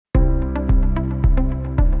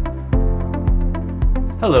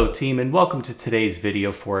Hello team, and welcome to today's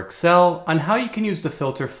video for Excel on how you can use the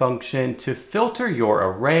filter function to filter your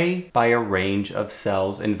array by a range of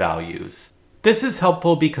cells and values. This is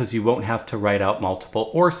helpful because you won't have to write out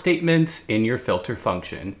multiple OR statements in your filter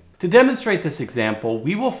function. To demonstrate this example,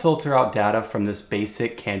 we will filter out data from this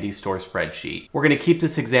basic candy store spreadsheet. We're going to keep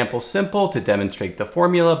this example simple to demonstrate the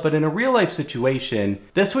formula, but in a real-life situation,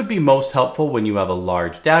 this would be most helpful when you have a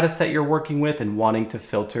large data set you're working with and wanting to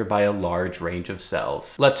filter by a large range of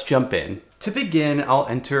cells. Let's jump in. To begin, I'll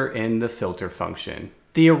enter in the filter function.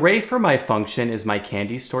 The array for my function is my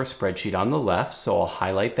candy store spreadsheet on the left, so I'll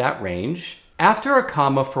highlight that range. After a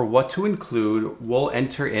comma for what to include, we'll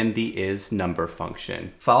enter in the isNumber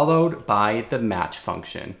function, followed by the match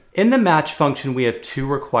function. In the match function, we have two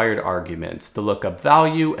required arguments, the lookup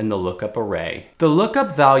value and the lookup array. The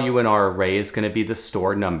lookup value in our array is going to be the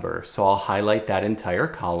store number, so I'll highlight that entire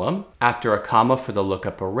column. After a comma for the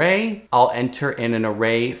lookup array, I'll enter in an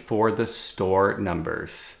array for the store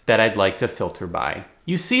numbers that I'd like to filter by.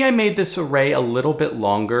 You see I made this array a little bit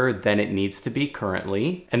longer than it needs to be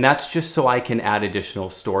currently, and that's just so I can add additional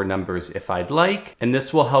store numbers if I'd like, and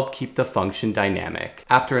this will help keep the function dynamic.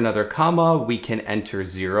 After another comma, we can enter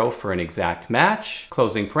 0 for an exact match,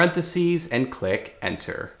 closing parentheses, and click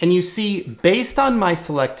enter. And you see, based on my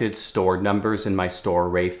selected store numbers in my store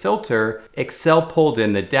array filter, Excel pulled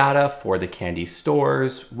in the data for the candy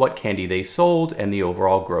stores, what candy they sold, and the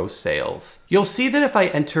overall gross sales. You'll see that if I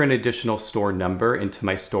enter an additional store number into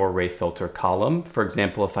my store array filter column, for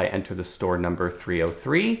example, if I enter the store number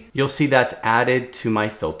 303, you'll see that's added to my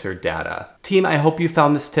filtered data. Team, I hope you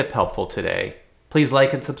found this tip helpful today. Please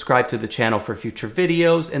like and subscribe to the channel for future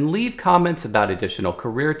videos and leave comments about additional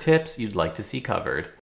career tips you'd like to see covered.